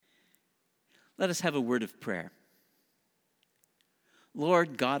Let us have a word of prayer.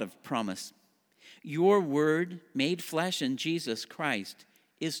 Lord God of promise, your word made flesh in Jesus Christ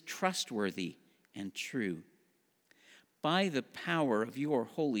is trustworthy and true. By the power of your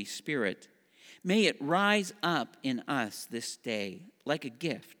Holy Spirit, may it rise up in us this day like a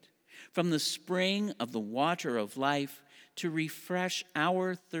gift from the spring of the water of life to refresh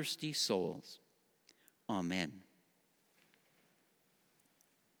our thirsty souls. Amen.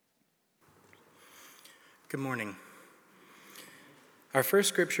 Good morning. Our first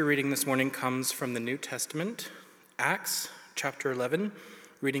scripture reading this morning comes from the New Testament, Acts chapter 11,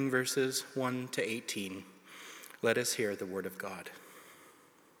 reading verses 1 to 18. Let us hear the word of God.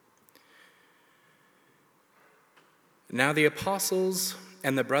 Now the apostles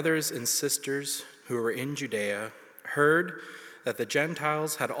and the brothers and sisters who were in Judea heard that the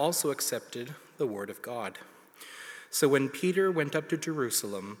Gentiles had also accepted the word of God. So when Peter went up to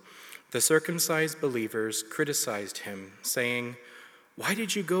Jerusalem, the circumcised believers criticized him, saying, "Why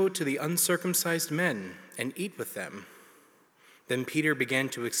did you go to the uncircumcised men and eat with them?" Then Peter began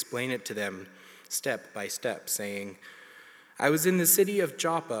to explain it to them step by step, saying, "I was in the city of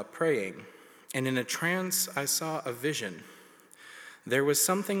Joppa praying, and in a trance I saw a vision. There was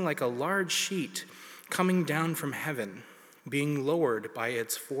something like a large sheet coming down from heaven, being lowered by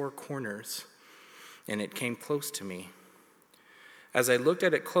its four corners, and it came close to me. As I looked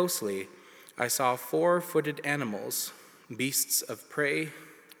at it closely, I saw 4-footed animals, beasts of prey,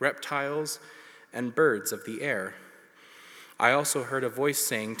 reptiles, and birds of the air. I also heard a voice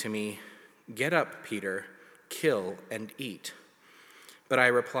saying to me, 'Get up, Peter, kill and eat.' But I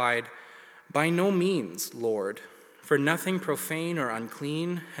replied, 'By no means, Lord, for nothing profane or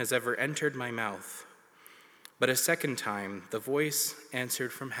unclean has ever entered my mouth.' But a second time the voice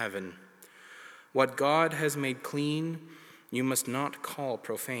answered from heaven, 'What God has made clean, you must not call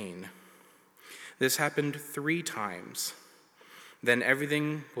profane.' This happened 3 times. Then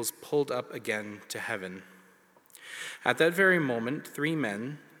everything was pulled up again to heaven. At that very moment, 3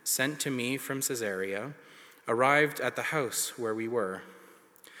 men, sent to me from Caesarea, arrived at the house where we were.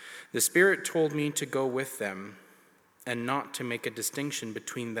 The Spirit told me to go with them and not to make a distinction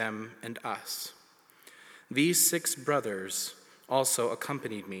between them and us. These 6 brothers also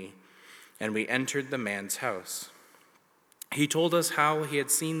accompanied me, and we entered the man's house. He told us how he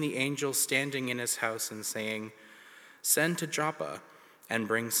had seen the angel standing in his house and saying, 'Send to Joppa and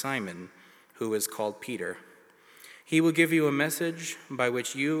bring Simon, who is called Peter. He will give you a message by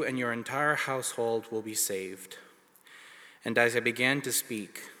which you and your entire household will be saved.' And as I began to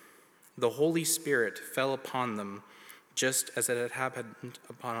speak, the Holy Spirit fell upon them just as it had happened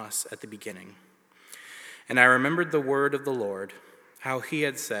upon us at the beginning. And I remembered the word of the Lord, how he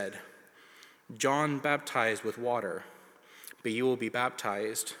had said, 'John baptized with water, but you will be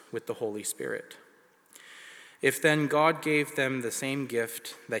baptized with the Holy Spirit.' If then God gave them the same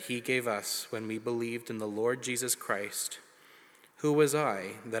gift that he gave us when we believed in the Lord Jesus Christ, who was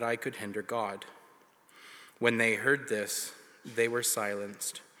I that I could hinder God?" When they heard this, they were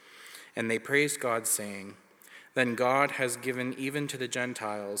silenced, and they praised God, saying, "Then God has given even to the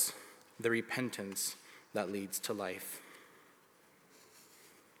Gentiles the repentance that leads to life."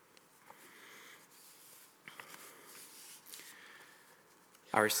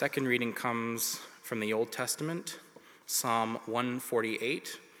 Our second reading comes from the Old Testament, Psalm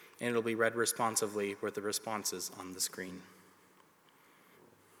 148, and it'll be read responsively with the responses on the screen.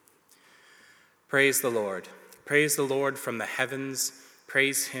 Praise the Lord. Praise the Lord from the heavens.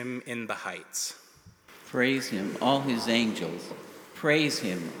 Praise him in the heights. Praise him, all his angels. Praise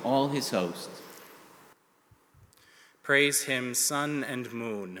him, all his hosts. Praise him, sun and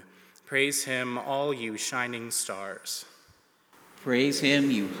moon. Praise him, all you shining stars. Praise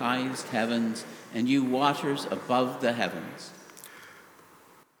him, you highest heavens, and you waters above the heavens.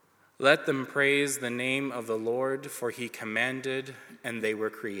 Let them praise the name of the Lord, for he commanded, and they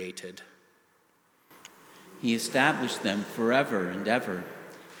were created. He established them forever and ever.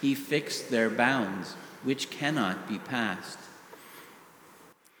 He fixed their bounds, which cannot be passed.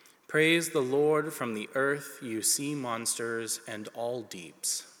 Praise the Lord from the earth, you sea monsters and all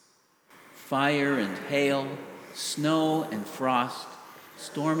deeps. Fire and hail, snow and frost,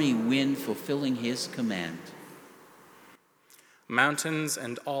 stormy wind fulfilling his command. Mountains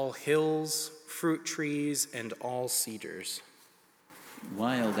and all hills, fruit trees and all cedars.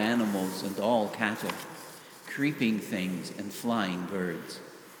 Wild animals and all cattle, creeping things and flying birds.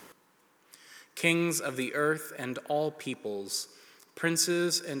 Kings of the earth and all peoples,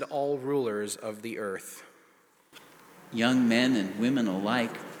 princes and all rulers of the earth. Young men and women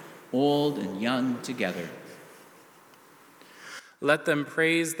alike, old and young together. Let them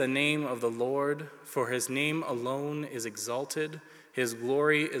praise the name of the Lord, for his name alone is exalted. His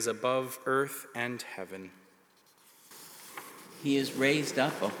glory is above earth and heaven. He has raised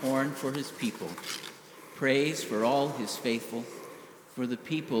up a horn for his people, praise for all his faithful, for the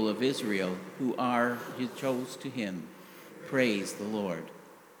people of Israel who are chose to him. Praise the Lord.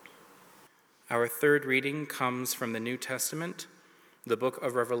 Our third reading comes from the New Testament, the book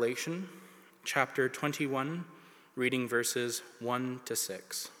of Revelation, chapter 21, reading verses 1 to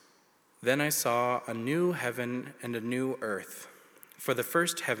 6. Then I saw a new heaven and a new earth, for the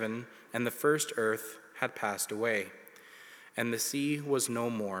first heaven and the first earth had passed away, and the sea was no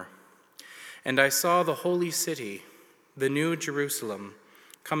more. And I saw the holy city, the new Jerusalem,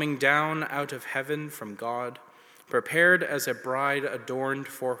 coming down out of heaven from God, prepared as a bride adorned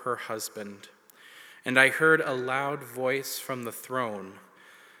for her husband. And I heard a loud voice from the throne,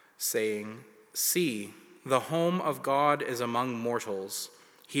 saying, "See, the home of God is among mortals.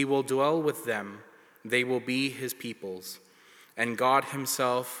 He will dwell with them. They will be his peoples. And God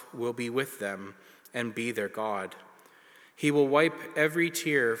himself will be with them and be their God. He will wipe every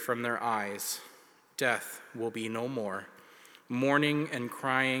tear from their eyes. Death will be no more. Mourning and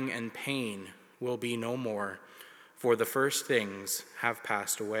crying and pain will be no more, for the first things have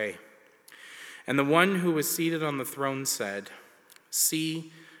passed away." And the one who was seated on the throne said,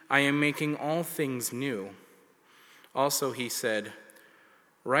 "See, I am making all things new." Also he said,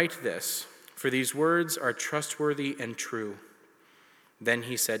 "Write this, for these words are trustworthy and true." Then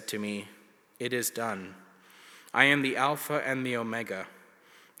he said to me, "It is done. I am the Alpha and the Omega,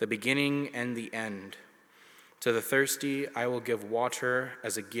 the beginning and the end. To the thirsty I will give water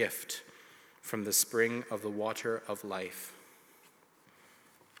as a gift from the spring of the water of life."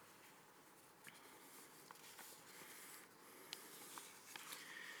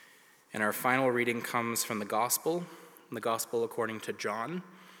 And our final reading comes from the Gospel according to John,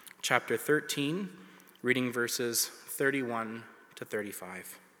 chapter 13, reading verses 31 to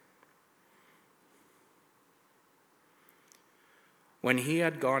 35. When he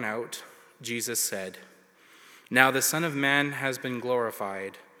had gone out, Jesus said, "Now the Son of Man has been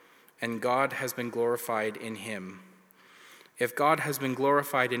glorified, and God has been glorified in him. If God has been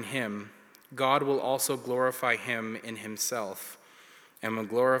glorified in him, God will also glorify him in himself, and will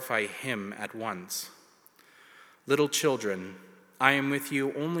glorify him at once. Little children, I am with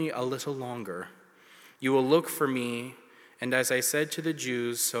you only a little longer. You will look for me, and as I said to the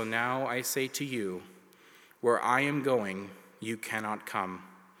Jews, so now I say to you, where I am going, you cannot come.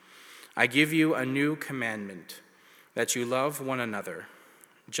 I give you a new commandment, that you love one another.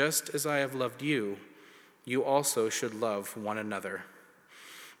 Just as I have loved you, you also should love one another.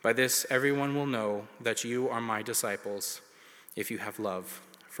 By this everyone will know that you are my disciples, if you have love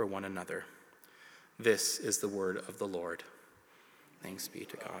for one another." This is the word of the Lord. Thanks be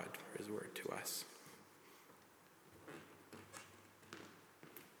to God for his word to us.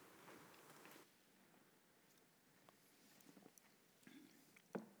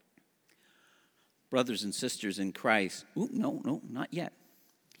 Brothers and sisters in Christ. No, not yet.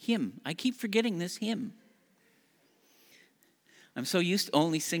 Hymn. I keep forgetting this hymn. I'm so used to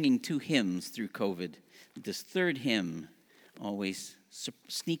only singing 2 hymns through COVID. This third hymn always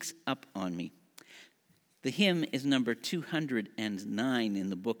sneaks up on me. The hymn is number 209 in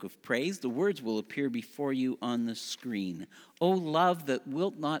the Book of Praise. The words will appear before you on the screen. "O love that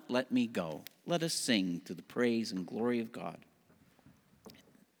wilt not let me go, let us sing to the praise and glory of God."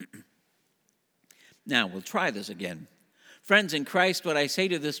 Now, we'll try this again. Friends in Christ, what I say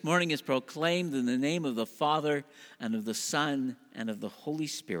to you this morning is proclaimed in the name of the Father, and of the Son, and of the Holy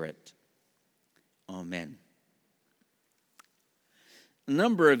Spirit. Amen. A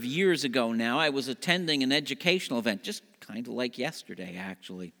number of years ago now, I was attending an educational event, just kind of like yesterday,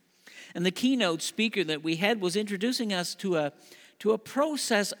 actually. And the keynote speaker that we had was introducing us to a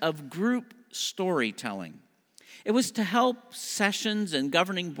process of group storytelling. It was to help sessions and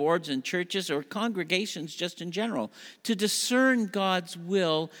governing boards and churches or congregations just in general to discern God's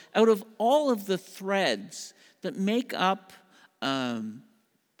will out of all of the threads that make up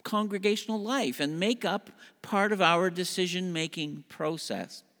congregational life and make up part of our decision-making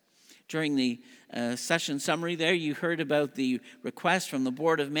process. During the session summary there, you heard about the request from the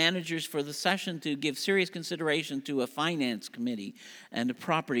Board of Managers for the session to give serious consideration to a finance committee and a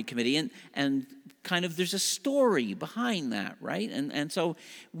property committee. And kind of there's a story behind that, right? And so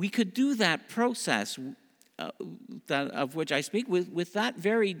we could do that process of which I speak with that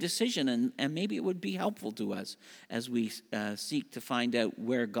very decision, and maybe it would be helpful to us as we seek to find out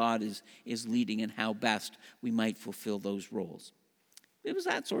where God is leading and how best we might fulfill those roles. It was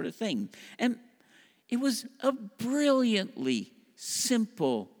that sort of thing. And it was a brilliantly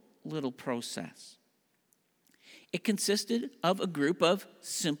simple little process. It consisted of a group of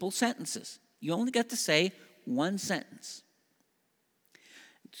simple sentences. You only got to say one sentence.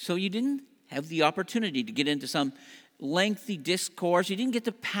 So you didn't have the opportunity to get into some lengthy discourse. You didn't get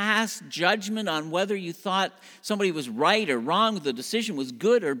to pass judgment on whether you thought somebody was right or wrong, the decision was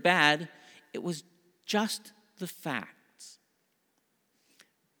good or bad. It was just the facts.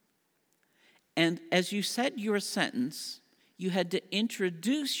 And as you said your sentence, you had to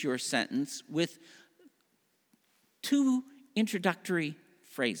introduce your sentence with two introductory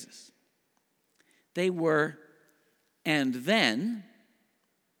phrases. They were, and then,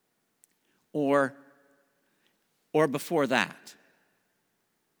 or before that.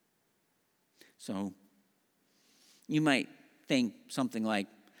 So you might think something like,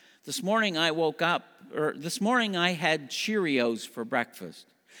 this morning I woke up, or this morning I had Cheerios for breakfast.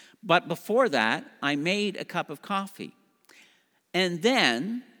 But before that, I made a cup of coffee. And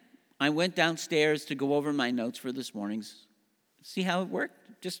then I went downstairs to go over my notes for this morning's. See how it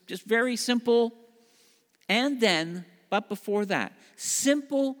worked? Just very simple. And then, but before that,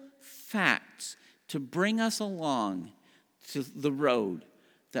 simple facts to bring us along to the road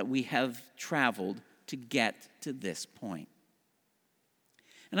that we have traveled to get to this point.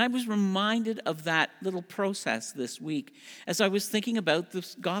 And I was reminded of that little process this week as I was thinking about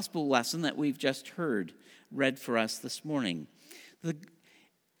this gospel lesson that we've just heard read for us this morning.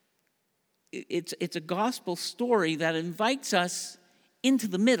 It's a gospel story that invites us into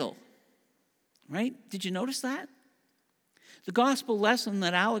the middle, right? Did you notice that? The gospel lesson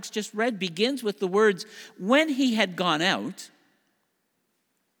that Alex just read begins with the words, when he had gone out.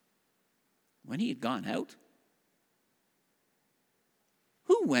 When he had gone out?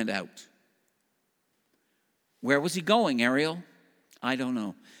 Who went out? Where was he going, Ariel? I don't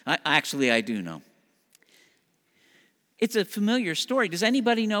know. I do know. It's a familiar story. Does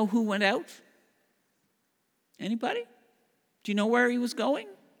anybody know who went out? Anybody? Do you know where he was going?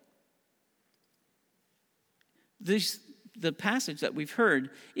 The passage that we've heard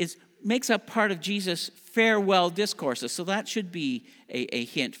makes up part of Jesus' farewell discourses. So that should be a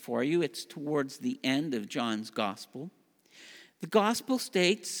hint for you. It's towards the end of John's gospel. The gospel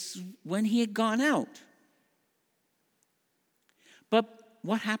states when he had gone out. But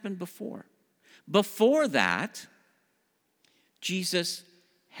what happened before? Before that, Jesus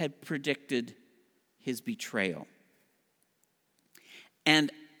had predicted his betrayal.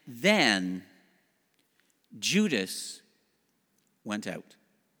 And then Judas went out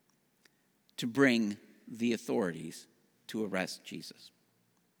to bring the authorities to arrest Jesus.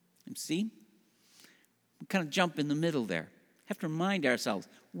 And see, we kind of jump in the middle there. Have to remind ourselves,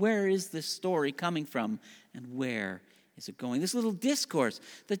 where is this story coming from and where is it going? This little discourse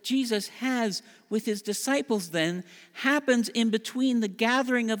that Jesus has with his disciples then happens in between the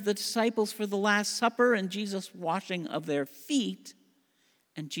gathering of the disciples for the Last Supper and Jesus' washing of their feet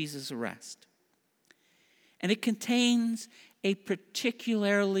and Jesus' arrest. And it contains a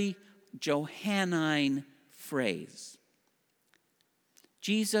particularly Johannine phrase.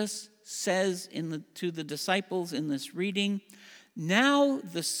 Jesus says to the disciples in this reading, now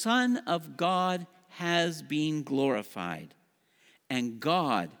the Son of God has been glorified, and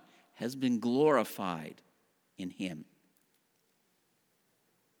God has been glorified in him.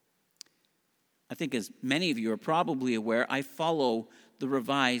 I think as many of you are probably aware, I follow the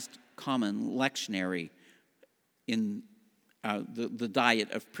Revised Common Lectionary in the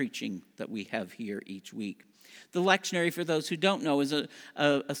diet of preaching that we have here each week. The lectionary, for those who don't know, is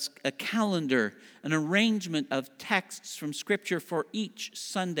a calendar, an arrangement of texts from Scripture for each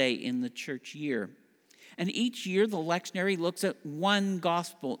Sunday in the church year. And each year, the lectionary looks at one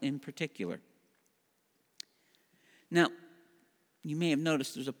gospel in particular. Now, you may have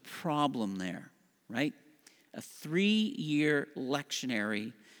noticed there's a problem there, right? A 3-year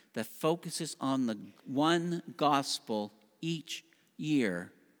lectionary that focuses on the one gospel each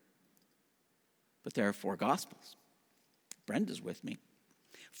year. But there are 4 gospels. Brenda's with me.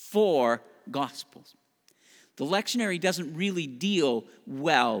 4 gospels. The lectionary doesn't really deal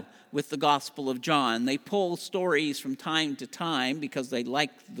well with the Gospel of John. They pull stories from time to time because they like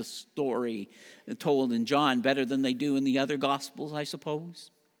the story told in John better than they do in the other gospels, I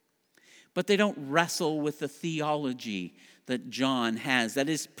suppose. But they don't wrestle with the theology that John has that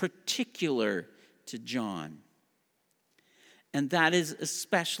is particular to John. And that is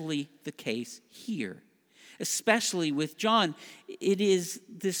especially the case here. especially with John. It is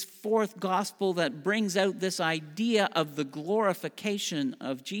this fourth gospel that brings out this idea of the glorification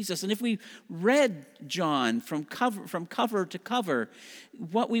of Jesus. And if we read John from cover to cover,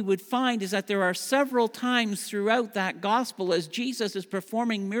 what we would find is that there are several times throughout that gospel, as Jesus is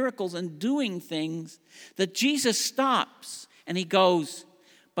performing miracles and doing things, that Jesus stops and he goes,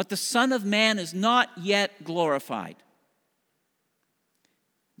 "But the Son of Man is not yet glorified."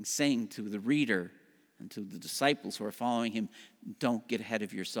 And saying to the reader and to the disciples who are following him, don't get ahead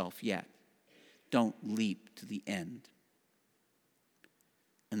of yourself yet. Don't leap to the end.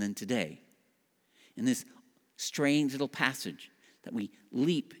 And then today, in this strange little passage that we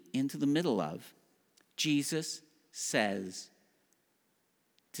leap into the middle of, Jesus says,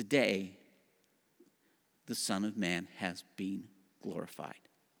 today, the Son of Man has been glorified.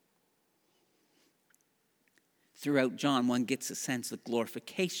 Throughout John, one gets a sense that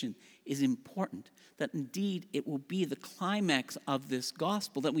glorification is important, that indeed it will be the climax of this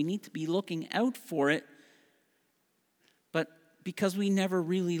gospel, that we need to be looking out for it. But because we never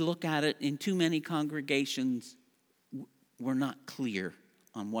really look at it in too many congregations, we're not clear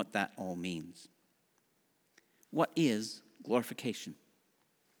on what that all means. What is glorification?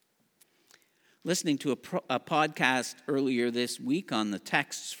 Listening to a podcast earlier this week on the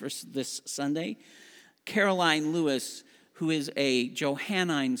texts for this Sunday, Caroline Lewis, who is a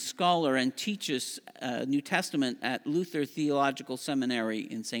Johannine scholar and teaches New Testament at Luther Theological Seminary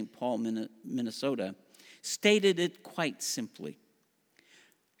in St. Paul, Minnesota, stated it quite simply.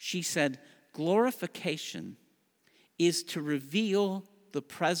 She said, glorification is to reveal the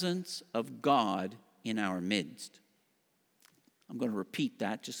presence of God in our midst. I'm going to repeat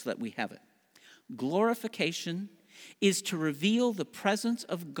that just so that we have it. Glorification is to reveal the presence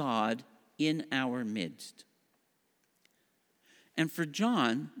of God in our midst. And for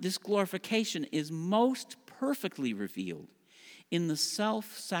John, this glorification is most perfectly revealed in the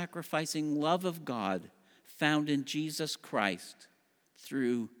self-sacrificing love of God found in Jesus Christ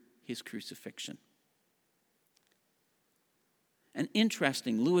through his crucifixion. And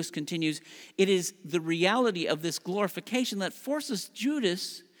interesting, Lewis continues, it is the reality of this glorification that forces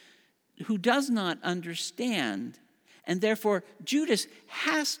Judas, who does not understand, and therefore Judas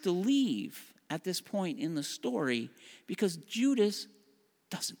has to leave at this point in the story because Judas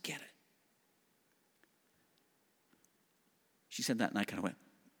doesn't get it. She said that and I kind of went,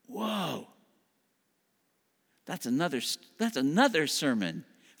 whoa. That's another sermon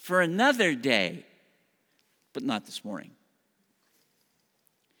for another day, but not this morning.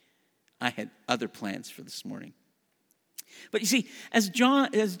 I had other plans for this morning. But you see, as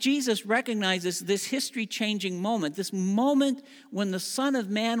Jesus recognizes this history-changing moment, this moment when the Son of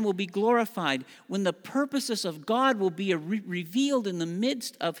Man will be glorified, when the purposes of God will be revealed in the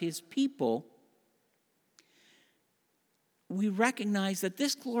midst of his people, we recognize that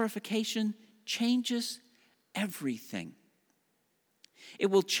this glorification changes everything. It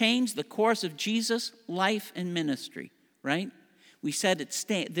will change the course of Jesus' life and ministry, right? We said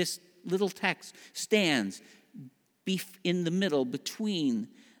this little text stands in the middle between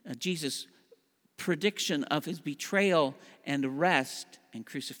Jesus' prediction of his betrayal and arrest and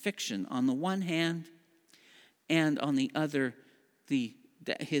crucifixion on the one hand, and on the other,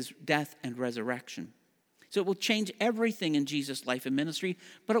 his death and resurrection. So it will change everything in Jesus' life and ministry,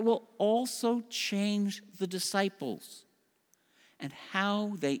 but it will also change the disciples and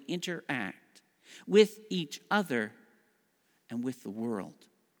how they interact with each other and with the world.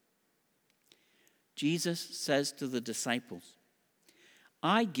 Jesus says to the disciples,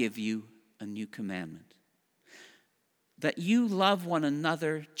 I give you a new commandment, that you love one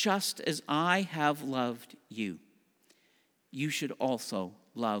another just as I have loved you. You should also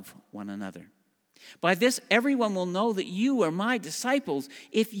love one another. By this, everyone will know that you are my disciples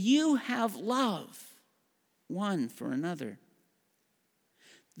if you have love one for another.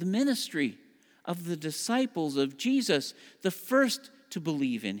 The ministry of the disciples of Jesus, the first to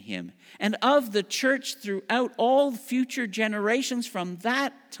believe in him, and of the church throughout all future generations from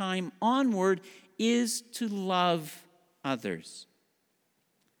that time onward, is to love others.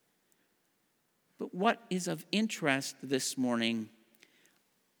 But what is of interest this morning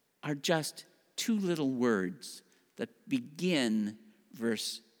are just two little words that begin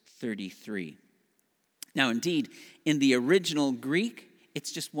verse 33. Now, indeed, in the original Greek,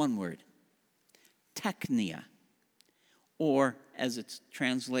 it's just one word, teknia, or as it's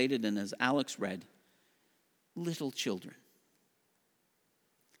translated and as Alex read, little children.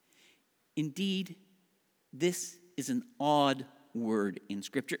 Indeed, this is an odd word in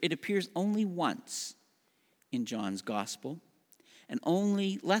Scripture. It appears only once in John's Gospel, and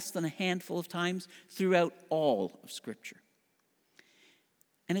only less than a handful of times throughout all of Scripture.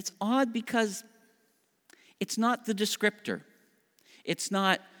 And it's odd because it's not the descriptor. It's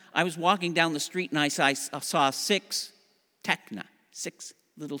not, I was walking down the street and I saw 6 tekna, 6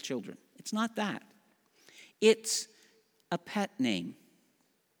 little children. It's not that. It's a pet name.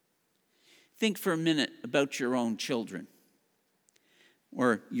 Think for a minute about your own children,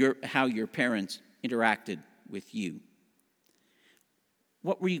 or how your parents interacted with you.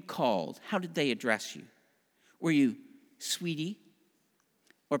 What were you called? How did they address you? Were you sweetie?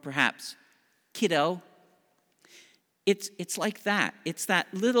 Or perhaps kiddo? It's like that. It's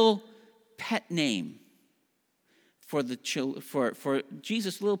that little pet name for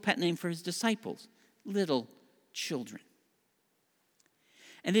Jesus' little pet name for his disciples, little children.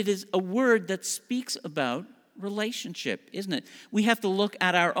 And it is a word that speaks about relationship, isn't it? We have to look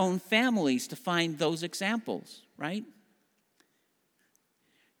at our own families to find those examples, right?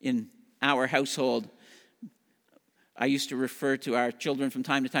 In our household, I used to refer to our children from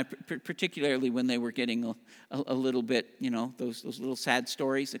time to time, particularly when they were getting a little bit, those little sad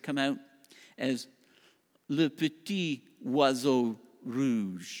stories that come out, as le petit oiseau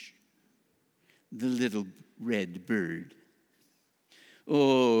rouge, the little red bird.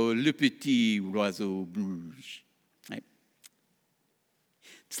 Oh, le petit oiseau rouge. Right?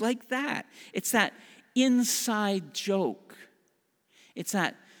 It's like that. It's that inside joke. It's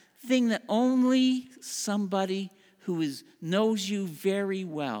that thing that only somebody who knows you very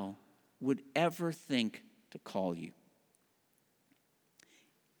well would ever think to call you.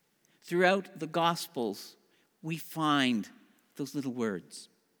 Throughout the Gospels, we find those little words.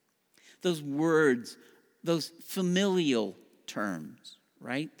 Those words, those familial terms,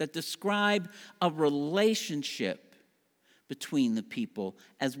 right? That describe a relationship between the people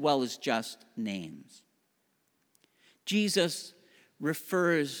as well as just names. Jesus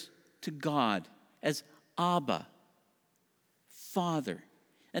refers to God as Abba, Father.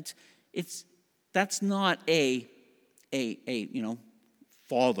 That's not a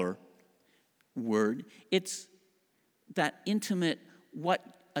father word. It's that intimate, what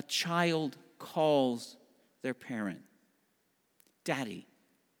a child calls their parent, Daddy.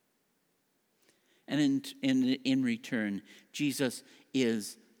 And in return, Jesus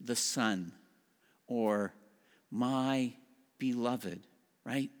is the Son, or my beloved,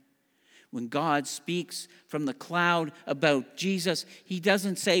 right? When God speaks from the cloud about Jesus, he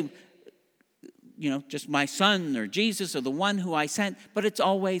doesn't say, just my son or Jesus or the one who I sent, but it's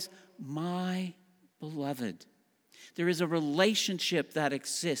always my beloved. There is a relationship that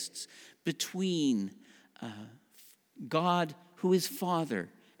exists between God, who is Father,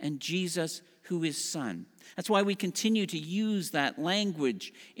 and Jesus, who is Son. That's why we continue to use that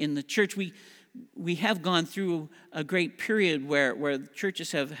language in the church. We have gone through a great period where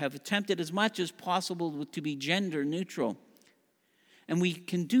churches have attempted as much as possible to be gender neutral. And we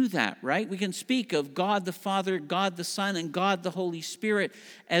can do that, right? We can speak of God the Father, God the Son, and God the Holy Spirit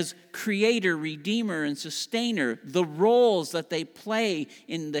as creator, redeemer, and sustainer, the roles that they play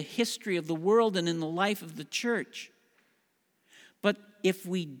in the history of the world and in the life of the church. But if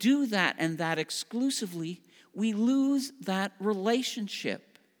we do that and that exclusively, we lose that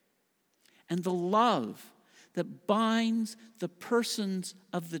relationship and the love that binds the persons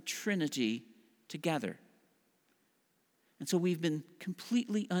of the Trinity together. And so we've been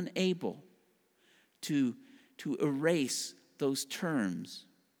completely unable to erase those terms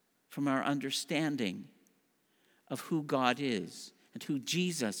from our understanding of who God is and who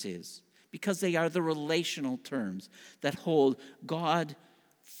Jesus is, because they are the relational terms that hold God,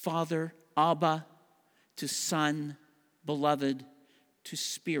 Father, Abba, to Son, Beloved, to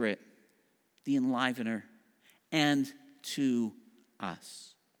Spirit, the Enlivener, and to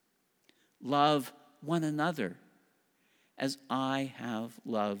us. Love one another as I have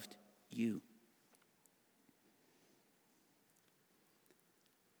loved you.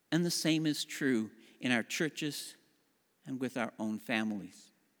 And the same is true in our churches and with our own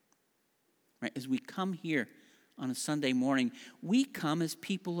families. Right? As we come here on a Sunday morning, we come as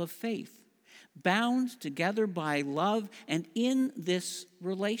people of faith, bound together by love and in this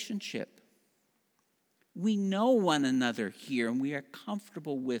relationship. We know one another here and we are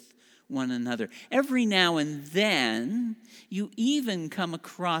comfortable with one another. Every now and then, you even come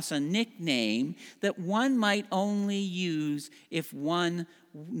across a nickname that one might only use if one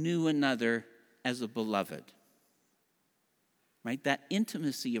knew another as a beloved. Right? That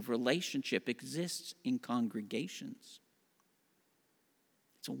intimacy of relationship exists in congregations.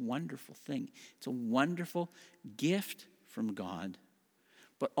 It's a wonderful thing. It's a wonderful gift from God,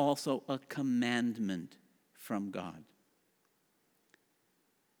 but also a commandment from God.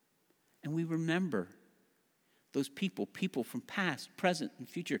 And we remember those people from past, present, and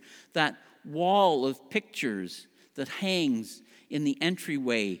future. That wall of pictures that hangs in the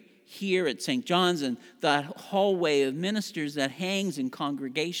entryway here at St. John's, and that hallway of ministers that hangs in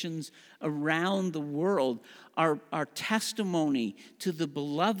congregations around the world are testimony to the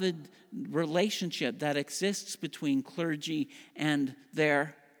beloved relationship that exists between clergy and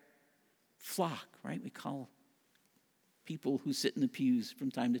their flock, right? We call people who sit in the pews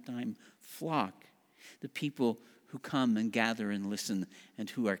from time to time flock. The people who come and gather and listen and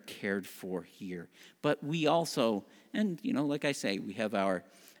who are cared for here. But we also, and like I say, we have our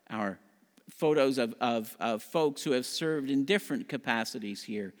photos of folks who have served in different capacities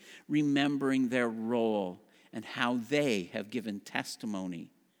here, remembering their role and how they have given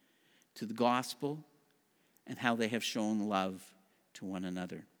testimony to the gospel and how they have shown love to one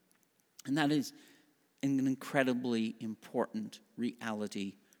another. And that is an incredibly important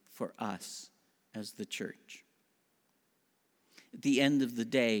reality for us as the church. At the end of the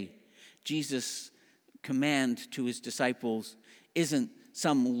day, Jesus' command to his disciples isn't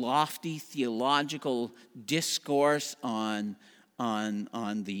some lofty theological discourse on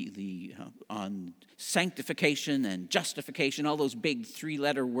sanctification and justification, all those big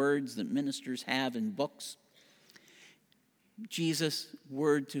three-letter words that ministers have in books. Jesus'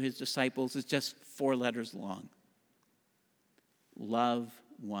 word to his disciples is just 4 letters long. Love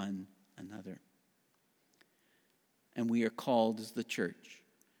one another. And we are called as the church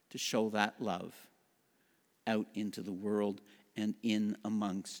to show that love out into the world and in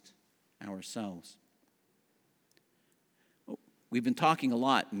amongst ourselves. We've been talking a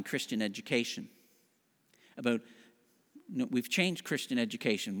lot in Christian education about, we've changed Christian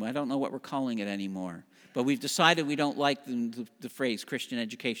education. I don't know what we're calling it anymore. But we've decided we don't like the phrase Christian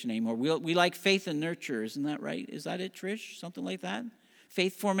education anymore. We like faith and nurture, isn't that right? Is that it, Trish? Something like that?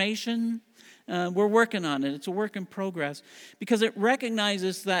 Faith formation? We're working on it. It's a work in progress because it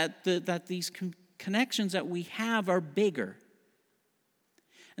recognizes that these connections that we have are bigger.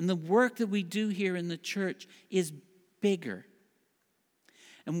 And the work that we do here in the church is bigger.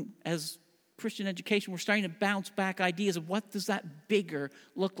 And as Christian education, we're starting to bounce back ideas of what does that bigger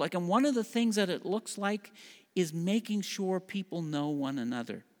look like. And one of the things that it looks like is making sure people know one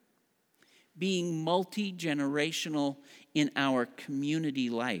another. Being multi-generational in our community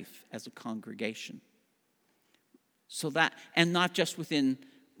life as a congregation. So that, and not just within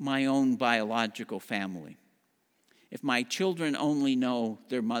my own biological family. If my children only know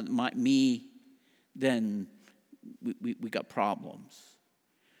their me, then we got problems.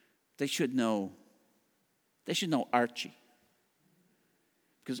 They should know Archie.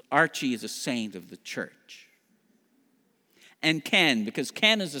 Because Archie is a saint of the church. And Ken, because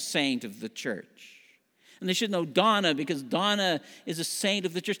Ken is a saint of the church. And they should know Donna, because Donna is a saint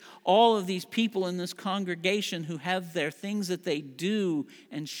of the church. All of these people in this congregation who have their things that they do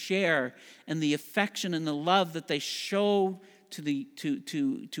and share, and the affection and the love that they show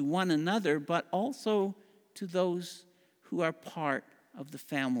to one another, but also to those who are part of the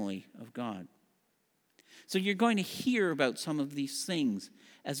family of God. So you're going to hear about some of these things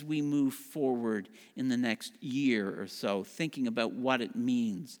as we move forward in the next year or so, thinking about what it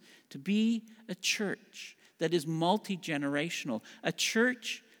means to be a church that is multi-generational, a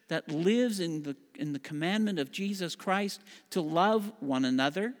church that lives in the commandment of Jesus Christ to love one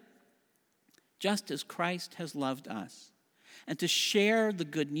another just as Christ has loved us, and to share the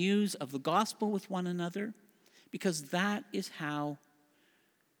good news of the gospel with one another, because that is how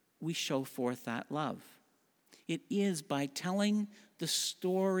we show forth that love. It is by telling the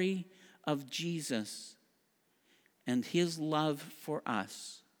story of Jesus and his love for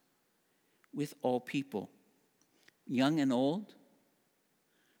us with all people, young and old,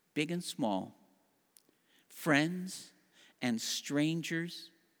 big and small, friends and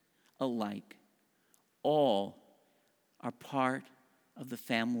strangers alike. All are part of the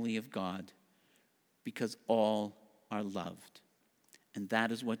family of God because all are loved. And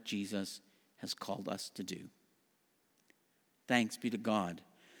that is what Jesus has called us to do. Thanks be to God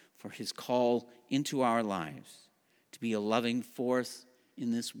for his call into our lives to be a loving force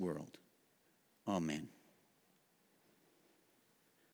in this world. Amen.